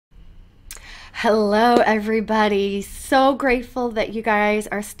Hello, everybody. So grateful that you guys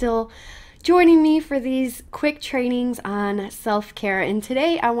are still joining me for these quick trainings on self care. And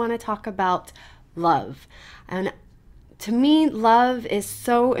today I want to talk about love. And to me, love is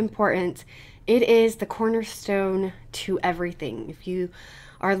so important. It is the cornerstone to everything. If you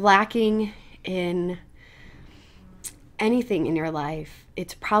are lacking in anything in your life,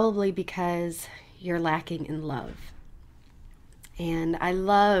 it's probably because you're lacking in love. And I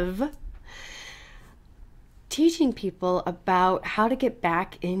love teaching people about how to get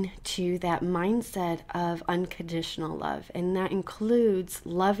back into that mindset of unconditional love. And that includes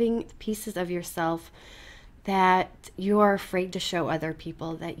loving pieces of yourself that you are afraid to show other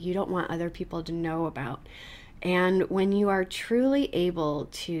people, that you don't want other people to know about. And when you are truly able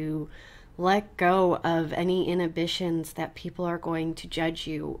to let go of any inhibitions that people are going to judge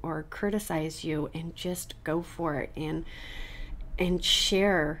you or criticize you and just go for it and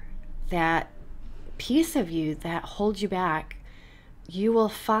share that piece of you that holds you back, you will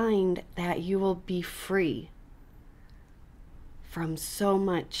find that you will be free from so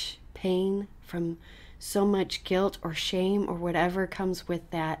much pain, from so much guilt or shame or whatever comes with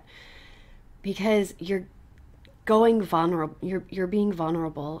that, because you're going vulnerable. You're being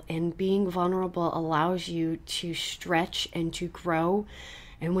vulnerable, and being vulnerable allows you to stretch and to grow.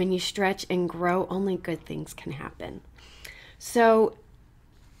 And when you stretch and grow, only good things can happen. So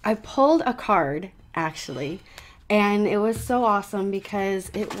I pulled a card actually, and it was so awesome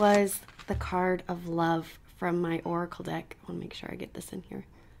because it was the card of love from my oracle deck. I want to make sure I get this in here.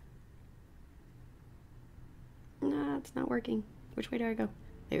 No, it's not working. Which way do I go?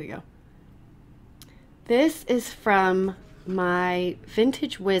 There we go. This is from my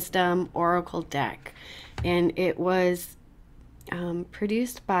Vintage Wisdom oracle deck, and it was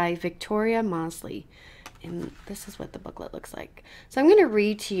produced by Victoria Mosley. And this is what the booklet looks like. So I'm going to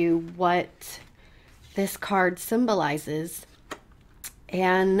read to you what this card symbolizes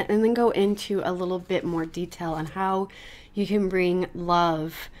and then go into a little bit more detail on how you can bring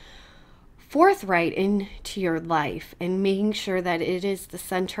love forthright into your life and making sure that it is the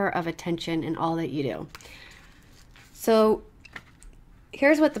center of attention in all that you do. So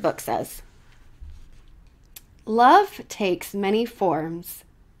here's what the book says. Love takes many forms.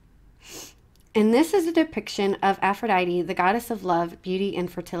 And this is a depiction of Aphrodite, the goddess of love, beauty,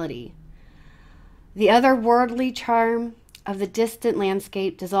 and fertility. The otherworldly charm of the distant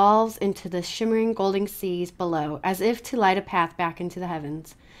landscape dissolves into the shimmering golden seas below, as if to light a path back into the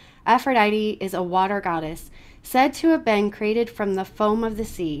heavens. Aphrodite is a water goddess, said to have been created from the foam of the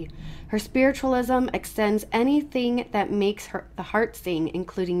sea. Her spiritualism extends anything that makes the heart sing,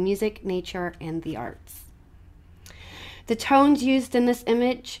 including music, nature, and the arts. The tones used in this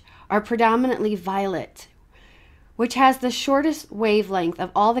image are predominantly violet, which has the shortest wavelength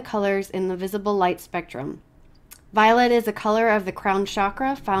of all the colors in the visible light spectrum. Violet is a color of the crown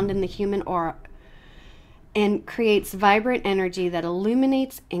chakra found in the human aura and creates vibrant energy that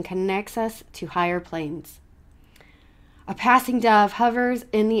illuminates and connects us to higher planes. A passing dove hovers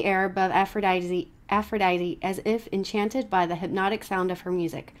in the air above Aphrodite as if enchanted by the hypnotic sound of her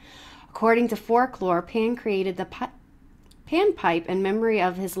music. According to folklore, Pan created the panpipe in memory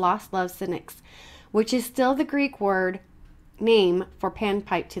of his lost love Syrinx, which is still the Greek word name for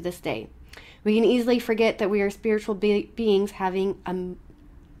panpipe to this day. We can easily forget that we are spiritual beings having a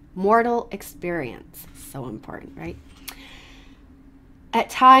mortal experience. So important, right? At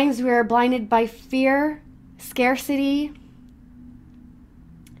times we are blinded by fear, scarcity,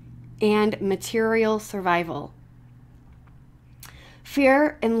 and material survival.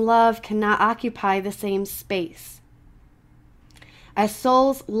 Fear and love cannot occupy the same space. As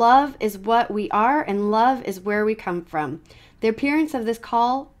souls, love is what we are, and love is where we come from. The appearance of this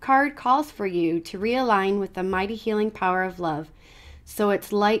card calls for you to realign with the mighty healing power of love, so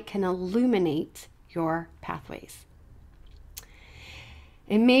its light can illuminate your pathways.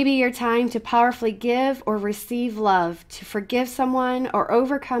 It may be your time to powerfully give or receive love, to forgive someone or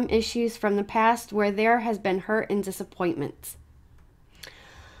overcome issues from the past where there has been hurt and disappointment.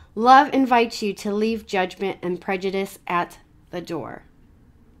 Love invites you to leave judgment and prejudice at the door.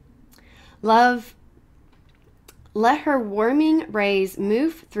 Love, let her warming rays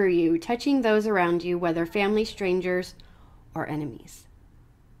move through you, touching those around you, whether family, strangers, or enemies.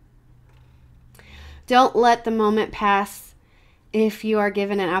 Don't let the moment pass if you are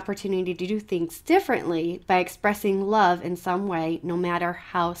given an opportunity to do things differently by expressing love in some way, no matter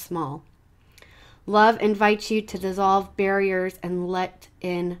how small. Love invites you to dissolve barriers and let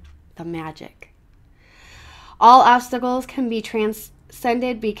in the magic. All obstacles can be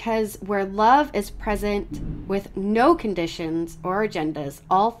transcended because where love is present with no conditions or agendas,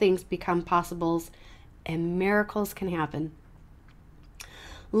 all things become possibles and miracles can happen.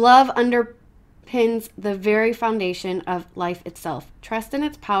 Love underpins the very foundation of life itself. Trust in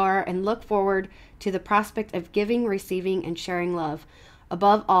its power and look forward to the prospect of giving, receiving, and sharing love.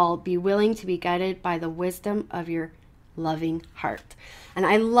 Above all, be willing to be guided by the wisdom of your loving heart. And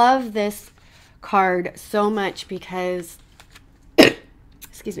I love this card so much because,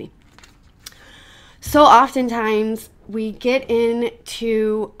 excuse me, so oftentimes we get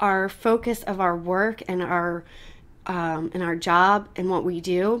into our focus of our work and our job and what we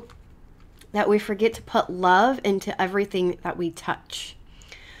do, that we forget to put love into everything that we touch.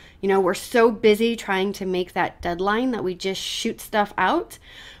 You know, we're so busy trying to make that deadline that we just shoot stuff out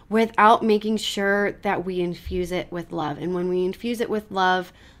without making sure that we infuse it with love. And when we infuse it with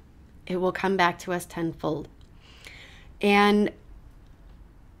love, it will come back to us tenfold. And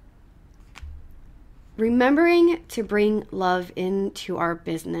remembering to bring love into our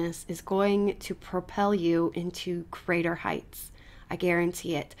business is going to propel you into greater heights. I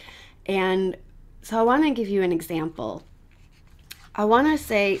guarantee it. And so I want to give you an example. I want to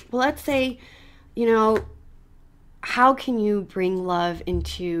say, well, let's say, you know, how can you bring love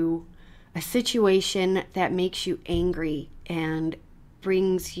into a situation that makes you angry and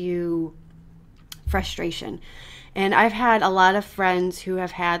brings you frustration? And I've had a lot of friends who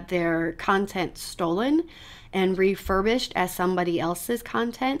have had their content stolen and refurbished as somebody else's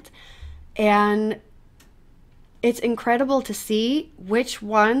content. And it's incredible to see which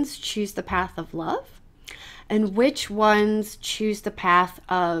ones choose the path of love and which ones choose the path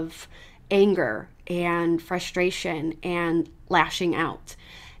of anger and frustration and lashing out.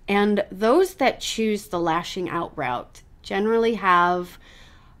 And those that choose the lashing out route generally have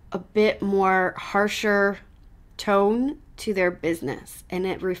a bit more harsher tone to their business, and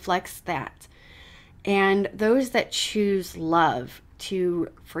it reflects that. And those that choose love, to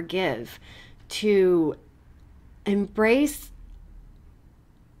forgive, to embrace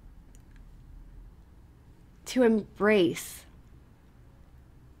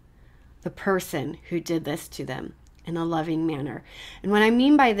the person who did this to them in a loving manner. And what I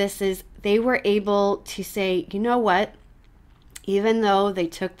mean by this is they were able to say, you know what, even though they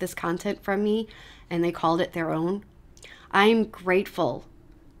took this content from me and they called it their own, I'm grateful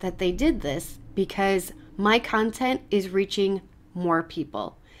that they did this because my content is reaching more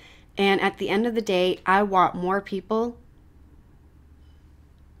people. And at the end of the day, I want more people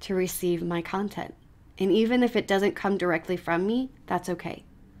to receive my content. And even if it doesn't come directly from me, that's okay.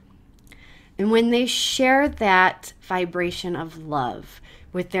 And when they share that vibration of love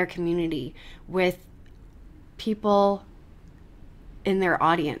with their community, with people in their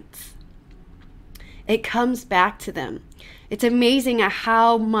audience, it comes back to them. It's amazing at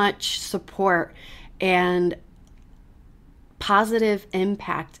how much support and positive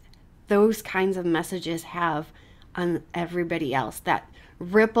impact those kinds of messages have on everybody else. That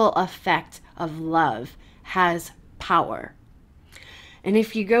ripple effect of love has power. And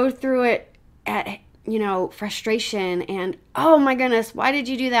if you go through it at, you know, frustration and, oh my goodness, why did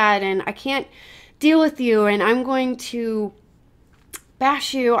you do that? And I can't deal with you, and I'm going to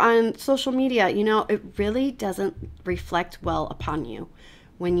bash you on social media, you know, it really doesn't reflect well upon you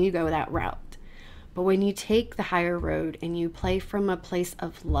when you go that route. But when you take the higher road and you play from a place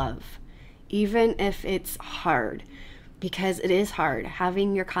of love, even if it's hard, because it is hard,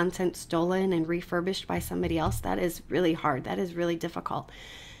 having your content stolen and refurbished by somebody else, that is really hard. That is really difficult.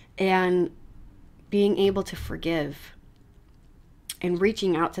 And being able to forgive and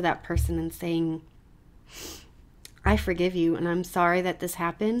reaching out to that person and saying, I forgive you and I'm sorry that this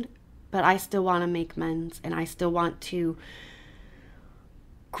happened, but I still want to make amends and I still want to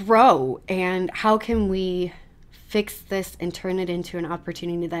grow. And how can we fix this and turn it into an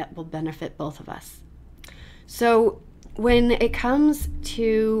opportunity that will benefit both of us? So when it comes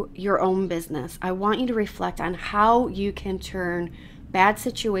to your own business, I want you to reflect on how you can turn bad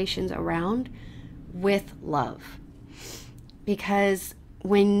situations around with love. Because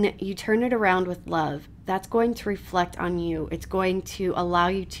when you turn it around with love, that's going to reflect on you. It's going to allow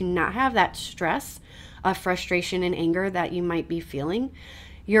you to not have that stress of frustration and anger that you might be feeling.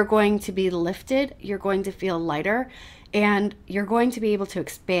 You're going to be lifted, you're going to feel lighter, and you're going to be able to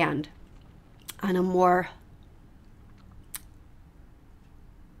expand on a more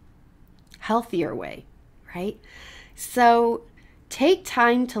healthier way, right? So take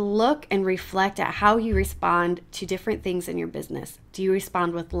time to look and reflect at how you respond to different things in your business. Do you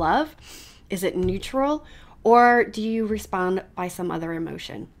respond with love? Is it neutral? Or do you respond by some other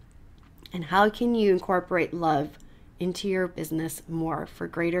emotion? And how can you incorporate love into your business more for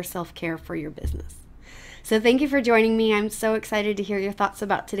greater self-care for your business. So thank you for joining me. I'm so excited to hear your thoughts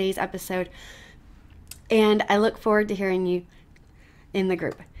about today's episode, and I look forward to hearing you in the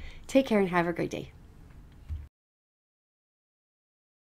group. Take care and have a great day.